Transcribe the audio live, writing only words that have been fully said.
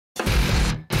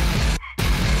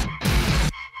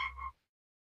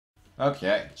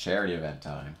Okay, charity event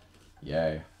time.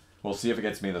 Yay. We'll see if it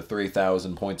gets me the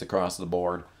 3,000 points across the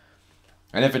board.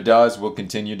 And if it does, we'll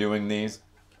continue doing these.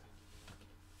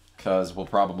 Because we'll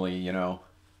probably, you know...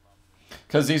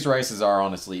 Because these races are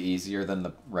honestly easier than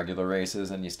the regular races,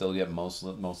 and you still get most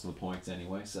of the points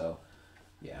anyway, so...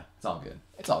 Yeah, it's all good.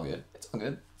 It's all good. It's all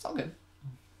good. It's all good.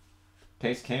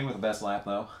 Case came with the best lap,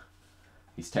 though.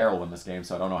 He's terrible in this game,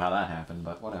 so I don't know how that happened,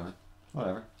 but whatever.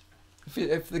 Whatever.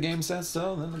 If the game says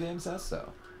so, then the game says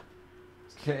so.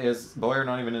 Is Boyer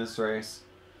not even in this race?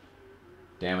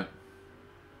 Damn it.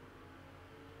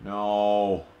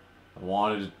 No. I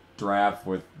wanted to draft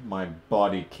with my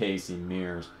buddy Casey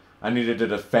Mears. I needed to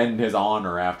defend his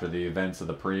honor after the events of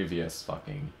the previous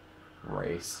fucking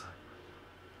race.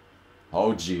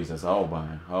 Oh, Jesus. Oh, boy.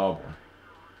 Oh, boy.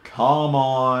 Come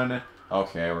on.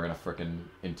 Okay, we're gonna frickin'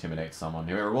 intimidate someone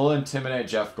here. We'll intimidate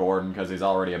Jeff Gordon because he's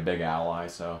already a big ally,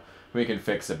 so we can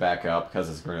fix it back up because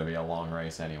it's gonna be a long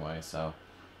race anyway, so...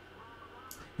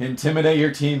 Intimidate your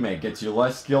teammate gets you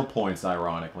less skill points,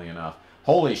 ironically enough.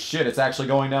 Holy shit, it's actually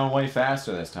going down way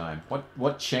faster this time.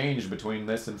 What changed between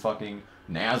this and fucking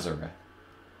Nazareth?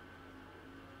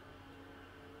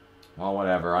 Well,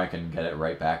 whatever. I can get it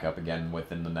right back up again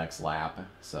within the next lap,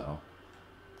 so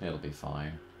it'll be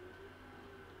fine.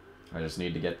 I just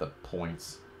need to get the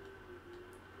points.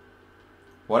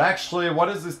 What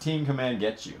does this team command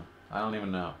get you? I don't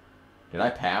even know. Did I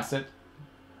pass it?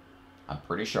 I'm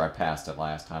pretty sure I passed it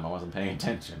last time. I wasn't paying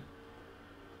attention.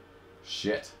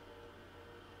 Shit.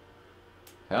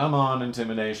 Come on,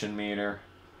 intimidation meter.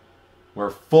 We're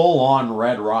full on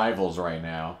red rivals right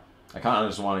now. I kind of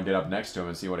just want to get up next to him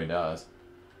and see what he does.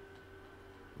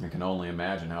 I can only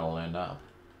imagine how it'll end up.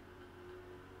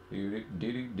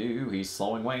 He's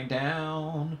slowing way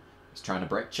down. He's trying to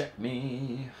brake check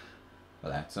me. But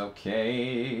that's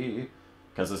okay.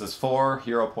 Because this is 4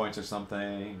 hero points or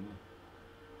something.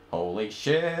 Holy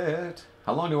shit.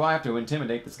 How long do I have to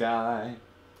intimidate this guy?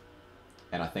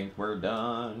 And I think we're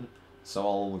done. So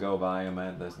I'll go by him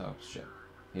at this. Oh shit.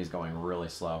 He's going really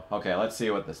slow. Okay, let's see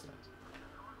what this does.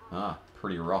 Ah,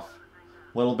 pretty rough.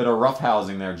 Little bit of rough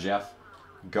housing there, Jeff.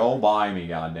 Go by me,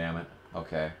 goddammit.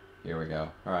 Okay, here we go.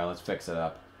 Alright, let's fix it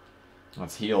up.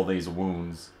 Let's heal these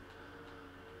wounds.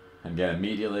 And get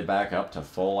immediately back up to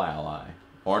full ally.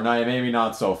 Or not, maybe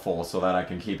not so full, so that I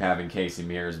can keep having Casey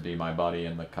Mears be my buddy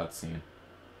in the cutscene.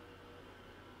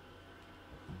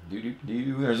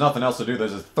 There's nothing else to do.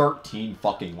 There's 13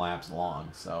 fucking laps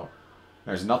long, so...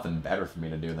 There's nothing better for me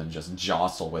to do than just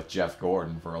jostle with Jeff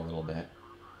Gordon for a little bit.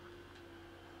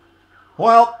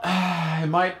 Well, it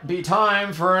might be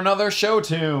time for another show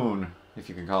tune. If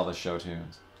you can call this show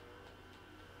tunes.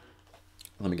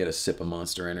 Let me get a sip of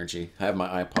Monster Energy. I have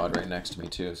my iPod right next to me,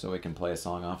 too, so we can play a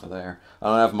song off of there. I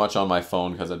don't have much on my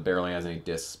phone because it barely has any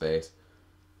disk space.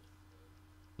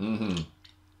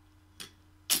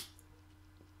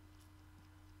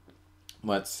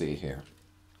 Let's see here.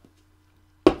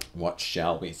 What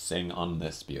shall we sing on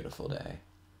this beautiful day?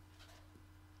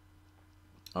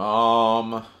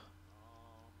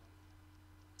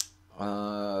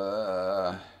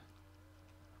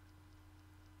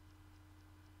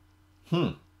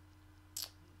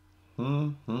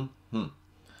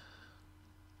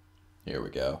 Here we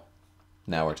go.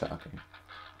 Now we're talking.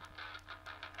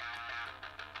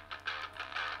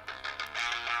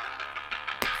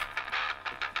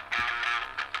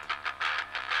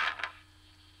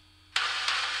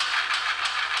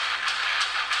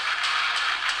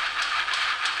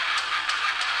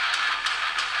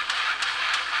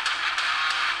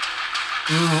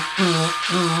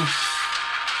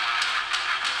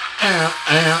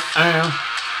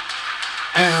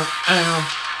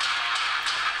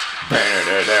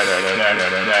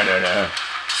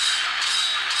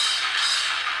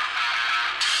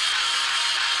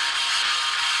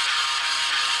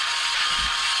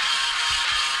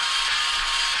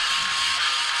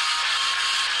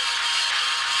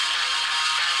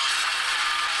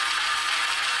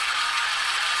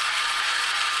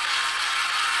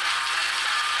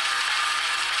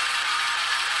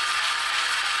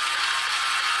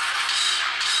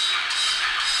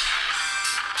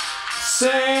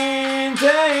 Saint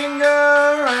anger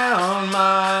around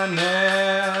my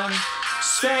neck.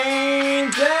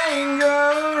 Saint anger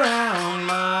around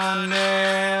my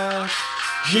neck.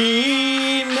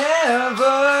 He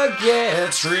never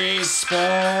gets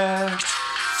respect.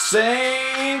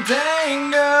 Saint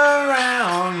anger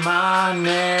around my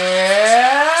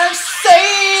neck.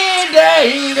 Saint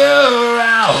anger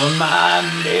around my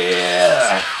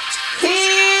neck. He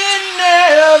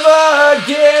never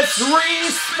gets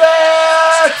respect.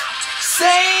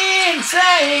 Saint his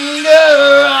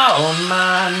anger on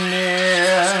my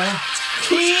neck.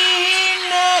 He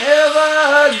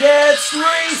never gets respect.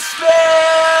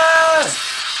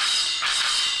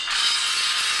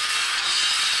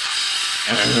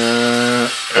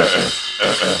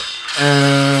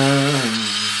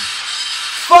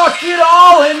 Fuck it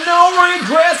all and no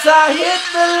regrets. I hit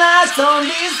the lights on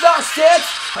these dark steps.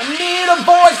 I need a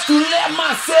voice to let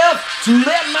myself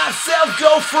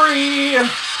go free.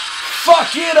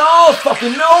 Fuck it all,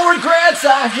 fucking no regrets.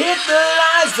 I hit the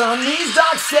lights on these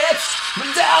dark steps.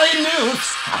 Medallion news,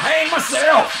 I hang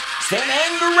myself,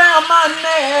 standing around my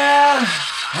neck.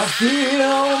 I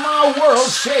feel my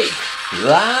world shake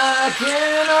like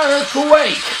an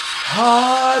earthquake.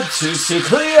 Hard to see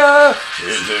clear.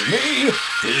 Is it me?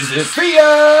 Is it fear?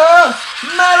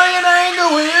 Madly in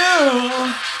anger with you.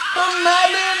 I'm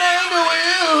madly in anger with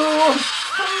you.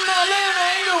 I'm madly in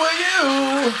anger with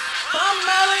you. I'm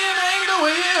madly in anger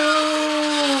with you.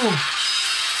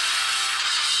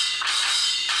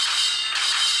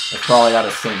 It's probably out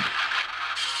of sync.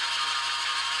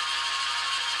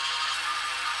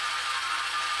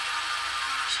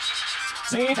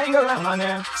 See, take around on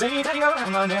there. See, take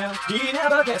around on there. He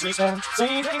never gets respect.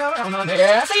 See, take around on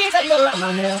there. See, take around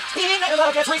on there. He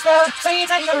never gets respect. See,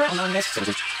 take around on this.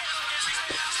 Fucking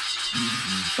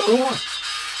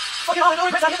all, no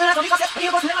regrets. I hit the last on these steps. I need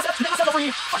a voice to let myself go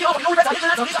free. Fucking all, no regrets. I hit the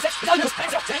last on these steps. Medallion news, hang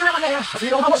myself, standing around my neck. I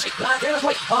feel my world shake like an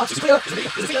earthquake. Hard to see clear. Is it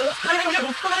me? Is it fear? I'm madly in anger with you.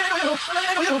 I'm madly in anger with you. I'm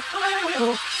madly in anger with you. I'm madly in anger with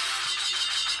you.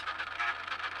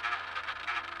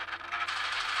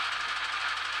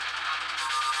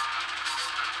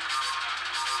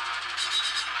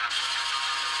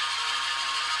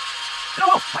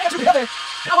 No, I got you together.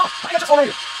 No, I got you for me.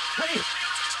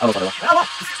 I don't know. Yeah, I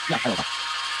don't know.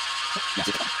 Yeah,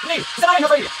 need. Set I ain't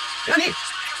afraid. I need.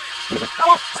 No,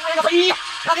 I ain't afraid. I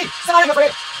need. Set I ain't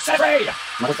afraid. Set afraid.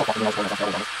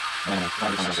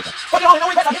 Fucking all, no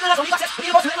regrets. I hit the last on these steps. I need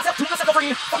a voice to let myself go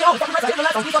free. Fucking all, fucking regrets. I hit the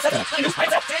last on these steps. I need to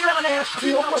myself, standing around my neck. I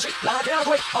feel my world shake like an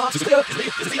earthquake. Hard to see clear. Is it me?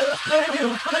 Is it fear? I'm madly in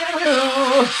anger with you.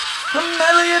 I'm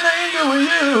madly in anger with you. I'm madly in anger with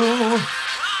you.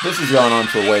 This has gone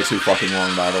on for way too fucking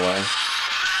long, by the way.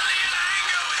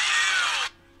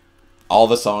 All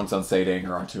the songs on State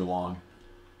Anger are too long.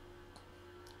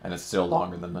 And it's still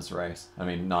longer than this race. I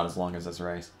mean, not as long as this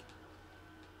race.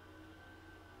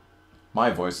 My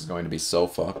voice is going to be so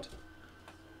fucked.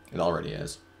 It already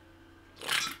is.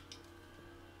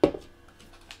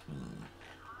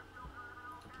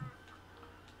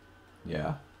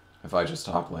 Yeah. If I just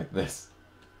talk like this,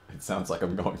 it sounds like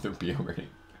I'm going through puberty.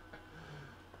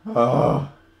 Oh.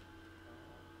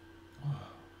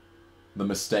 The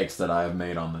mistakes that I have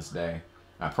made on this day.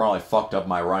 I probably fucked up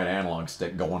my right analog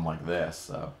stick going like this,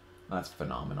 so that's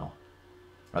phenomenal.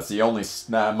 That's the only...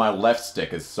 my left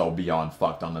stick is so beyond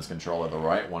fucked on this controller. The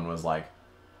right one was like...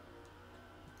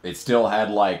 It still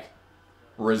had like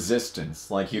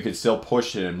resistance. Like you could still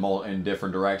push it in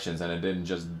different directions and it didn't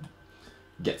just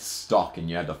get stuck and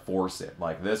you had to force it.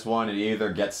 Like this one, it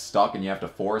either gets stuck and you have to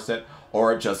force it,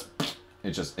 or it just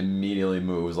immediately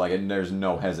moves. Like there's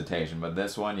no hesitation. But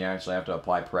this one, you actually have to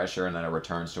apply pressure and then it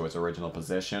returns to its original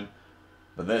position.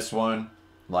 But this one,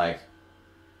 like,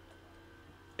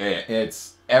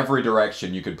 it's every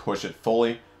direction you could push it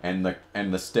fully, and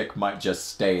the stick might just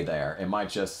stay there. It might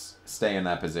just stay in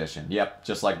that position. Yep,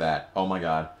 just like that. Oh my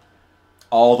god.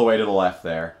 All the way to the left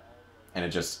there. And it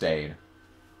just stayed.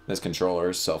 This controller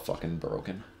is so fucking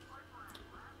broken.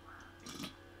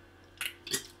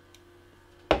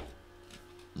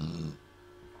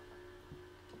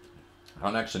 I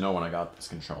don't actually know when I got this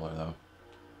controller, though.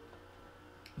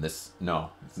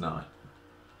 No, it's not.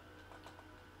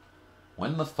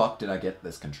 When the fuck did I get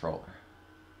this controller?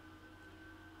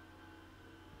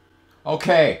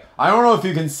 Okay, I don't know if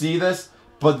you can see this,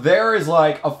 but there is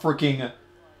like a freaking...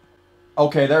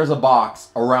 Okay, there's a box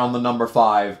around the number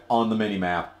 5 on the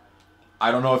minimap.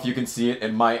 I don't know if you can see it.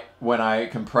 It might, when I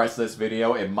compress this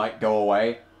video, it might go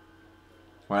away.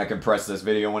 When I compress this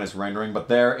video when it's rendering, but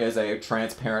there is a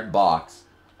transparent box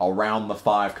around the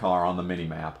 5 car on the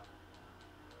minimap.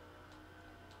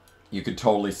 You could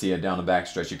totally see it down the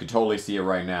backstretch. You could totally see it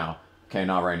right now. Okay,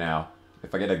 not right now.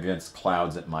 If I get against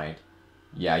clouds, it might.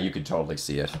 Yeah, you could totally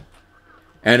see it.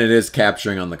 And it is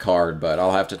capturing on the card, but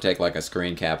I'll have to take like a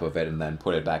screen cap of it and then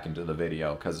put it back into the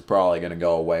video, because it's probably going to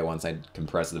go away once I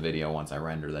compress the video, once I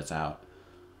render this out.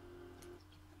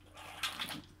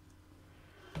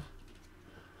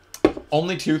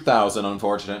 Only 2,000,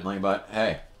 unfortunately, but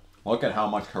hey, look at how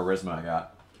much charisma I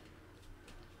got.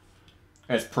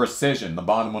 It's precision. The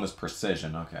bottom one is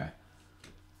precision. Okay.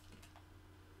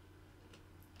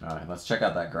 Alright, let's check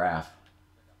out that graph.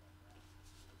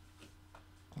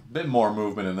 Bit more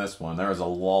movement in this one. There was a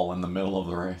lull in the middle of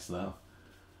the race, though.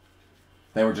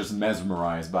 They were just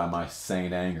mesmerized by my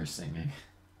Saint Anger singing.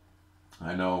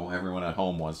 I know everyone at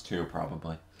home was too,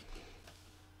 probably.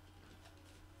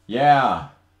 Yeah.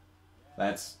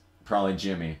 That's probably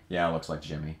Jimmy. Yeah, it looks like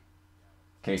Jimmy.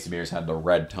 Casey Mears had the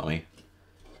red tummy.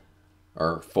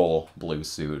 Or full blue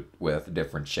suit with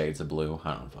different shades of blue.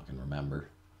 I don't fucking remember.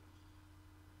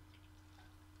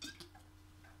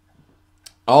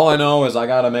 All I know is I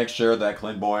gotta make sure that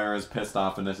Clint Boyer is pissed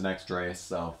off in this next race,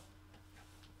 so...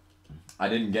 I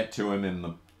didn't get to him in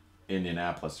the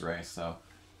Indianapolis race, so...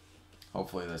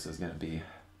 Hopefully this is gonna be...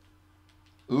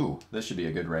 Ooh, this should be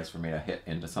a good race for me to hit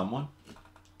into someone.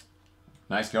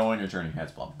 Nice going, you're turning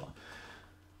heads, blah, blah, blah.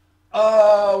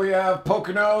 Oh, we have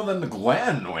Pocono, then the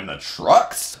Glen. When the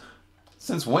trucks?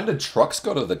 Since when did trucks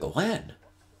go to the Glen?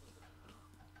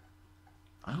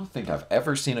 I don't think I've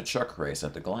ever seen a truck race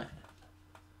at the Glen.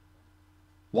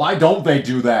 Why don't they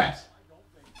do that?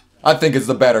 I think is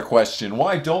the better question.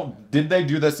 Did they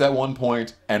do this at one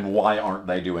point, and why aren't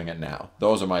they doing it now?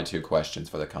 Those are my two questions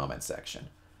for the comment section.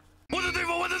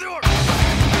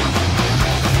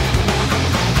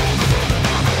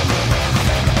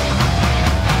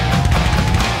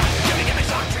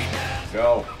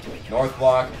 Go. North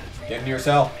block. Get into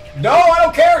yourself. No, I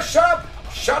don't care. Shut up.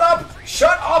 Shut up.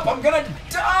 Shut up. I'm gonna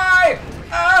die.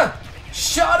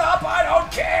 Shut up. I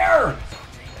don't care.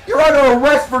 You're under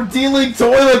arrest for dealing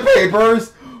toilet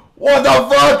papers. What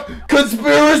the fuck?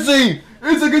 Conspiracy.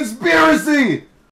 It's a conspiracy.